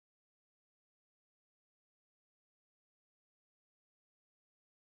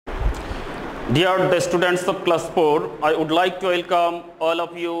Dear the students of class 4, I would like to welcome all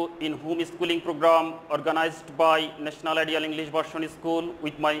of you in homeschooling program organized by National Ideal English Version School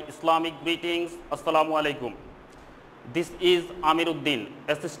with my Islamic greetings. Assalamu alaikum. This is Amir Uddin,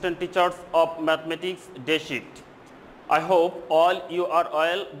 assistant teachers of mathematics day shift. I hope all you are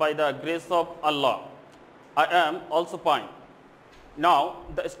well by the grace of Allah. I am also fine. Now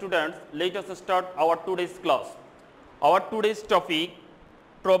the students, let us start our today's class. Our today's topic,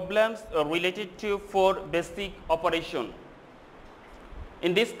 problems related to 4 basic operation.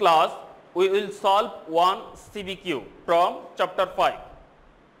 In this class, we will solve one CBQ from chapter 5.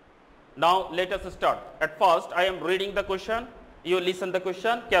 Now let us start. At first, I am reading the question. You listen the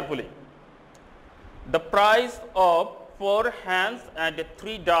question carefully. The price of 4 hens and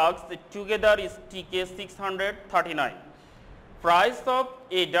 3 dogs together is TK 639. Price of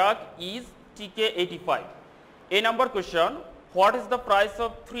a dog is TK 85. A number question, what is the price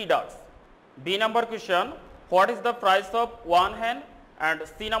of 3 dogs? B number question, what is the price of 1 hen? And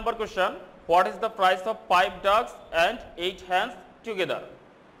C number question, what is the price of 5 dogs and 8 hens together?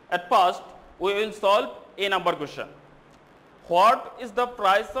 At first, we will solve A number question. What is the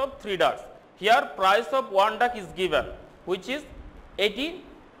price of 3 dogs? Here price of 1 dog is given, which is 80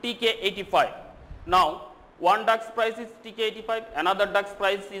 TK 85. Now 1 dog's price is TK 85, another dog's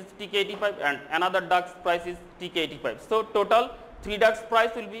price is TK 85 and another dog's price is TK 85. So total 3 dogs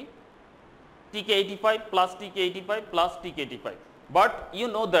price will be TK 85 plus TK 85 plus TK 85. But you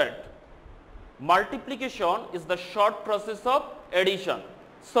know that multiplication is the short process of addition.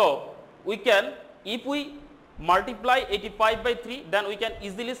 So we can, if we multiply 85 by 3, then we can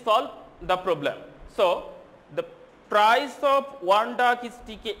easily solve the problem. So the price of 1 dog is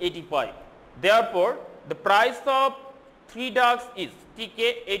TK 85. Therefore, the price of 3 dogs is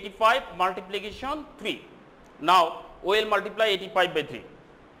TK 85 multiplication 3. Now we will multiply 85 by 3.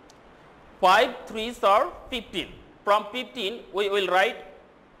 5 3s are 15. From 15 we will write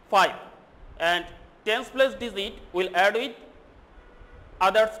 5 and 10's place digit will add with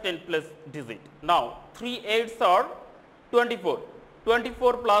others 10 place digit. Now 3 8s are 24.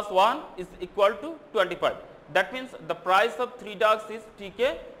 24 plus 1 is equal to 25. That means the price of 3 dogs is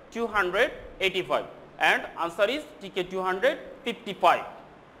TK 285. And answer is TK 255.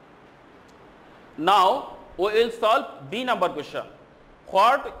 Now we will solve B number question.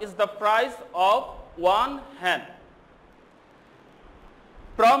 What is the price of 1 hen?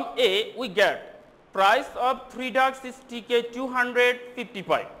 From A we get price of 3 dogs is TK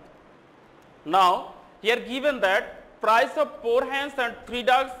 255. Now here given that price of 4 hens and 3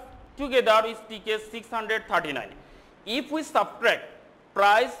 dogs together is TK 639. If we subtract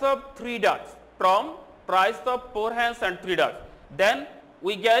price of 3 dogs from price of 4 hens and 3 dogs, then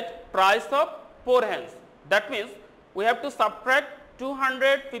we get price of 4 hens. That means we have to subtract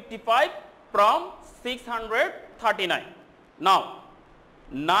 255 from 639. Now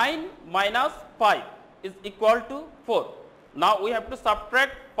 9 minus 5 is equal to 4. Now we have to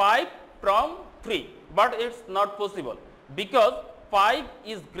subtract 5 from 3, but it's not possible because 5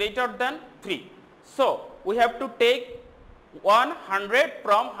 is greater than 3. So we have to take 100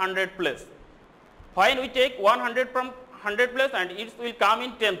 from 100 place. When we take 100 from 100 place and it will come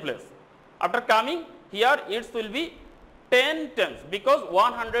in 10 place. After coming here it will be 10 tens because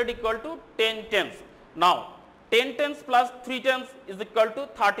 100 equal to 10 tens. Now 10 tens plus 3 tens is equal to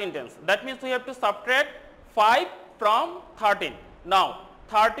 13 tens. That means we have to subtract 5 from 13. Now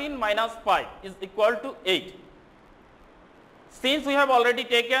 13 minus 5 is equal to 8. Since we have already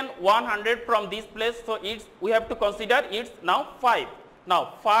taken 100 from this place, so we have to consider it's now 5.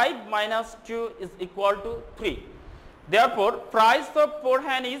 Now 5 minus 2 is equal to 3. Therefore, price of 4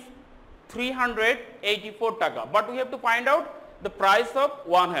 hen is 384 taka. But we have to find out the price of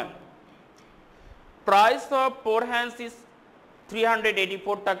 1 hen. Price of 4 hens is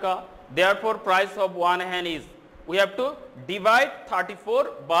 384 taka. Therefore, price of 1 hen is, we have to divide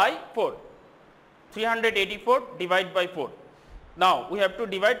 34 by 4. 384 divided by 4. Now we have to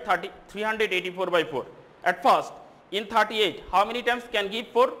divide 384 by 4. At first, in 38, how many times can give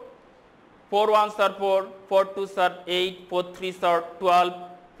 4? 4 1s are 4, 4 2s are 8, 4 3s are 12,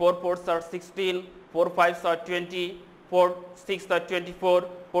 4 4s are 16, 4 5s are 20, 4 6s are 24,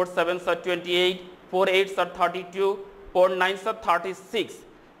 4 7s are 28, 4 8s are 32, 4 9s are 36,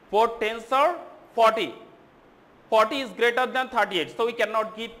 4 10s are 40. 40 is greater than 38, so we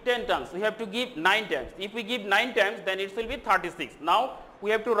cannot give 10 times. We have to give 9 times. If we give 9 times, then it will be 36. Now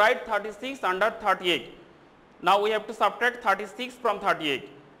we have to write 36 under 38. Now we have to subtract 36 from 38.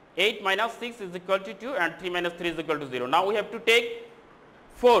 8 minus 6 is equal to 2 and 3 minus 3 is equal to 0. Now we have to take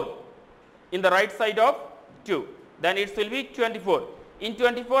 4 in the right side of 2. Then it will be 24. In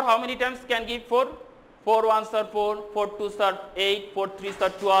 24, how many times can give 4? 4 ones are 4, 4 twos are 8, 4 threes are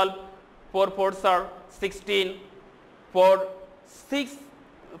 12, 4 fours are 16, 4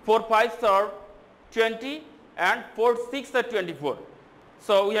 fives are 20, and 4 6 are 24.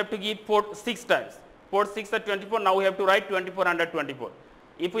 So we have to give 4 6 times. 4 6 are 24. Now we have to write 24 under 24.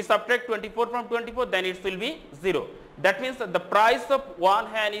 If we subtract 24 from 24, then it will be 0. That means that the price of one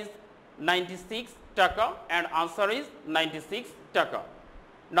hen is 96 taka and answer is 96 taka.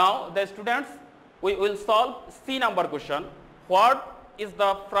 Now the students, we will solve C number question. What is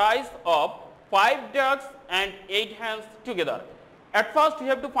the price of 5 ducks and 8 hens together? At first we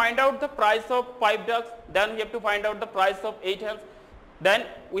have to find out the price of 5 ducks, then we have to find out the price of 8 hens, then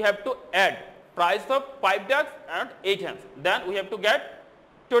we have to add price of 5 ducks and 8 hens, then we have to get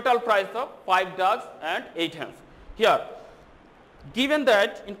total price of 5 ducks and 8 hens. Here, given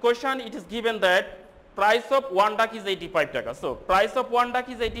that in question it is given that price of 1 duck is 85 taka. So price of 1 duck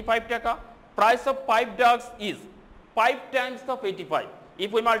is 85 taka. Price of 5 ducks is 5 times of 85.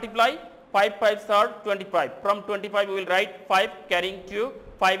 If we multiply, 5 5s are 25. From 25 we will write 5 carrying 2.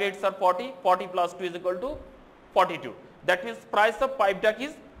 5 8s are 40. 40 plus 2 is equal to 42. That means price of 5 duck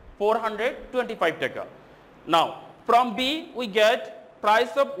is 425 taka. Now from B we get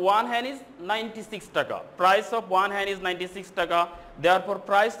price of 1 hen is 96 taka. Price of 1 hen is 96 taka. Therefore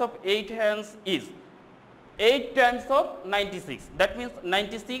price of 8 hens is 8 times of 96. That means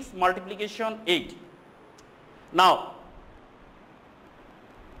 96 multiplication 8. Now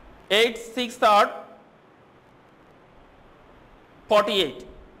 8 6 are 48.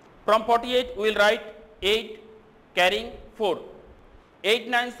 From 48 we will write 8 carrying 4.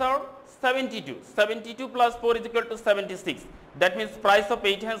 8 9s are 72. 72 plus 4 is equal to 76. That means price of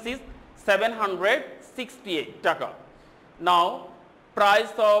 8 hens is 768 taka. Now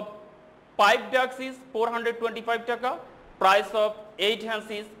price of 5 ducks is 425 taka. Price of 8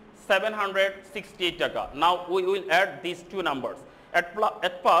 hens is 768 taka. Now we will add these two numbers. At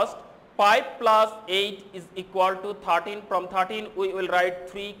first 5 plus 8 is equal to 13. From 13 we will write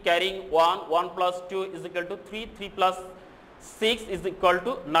 3 carrying 1. 1 plus 2 is equal to 3. 3 plus 6 is equal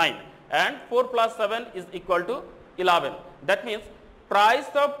to 9. And 4 plus 7 is equal to 11. That means price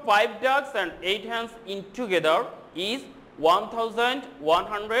of 5 ducks and 8 hens in together is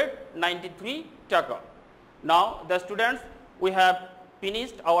 1193 taka. Now the students, we have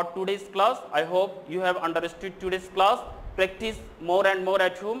finished our today's class. I hope you have understood today's class. Practice more and more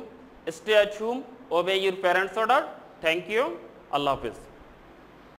at home. Stay at home. Obey your parents' order. Thank you. Allah Hafiz.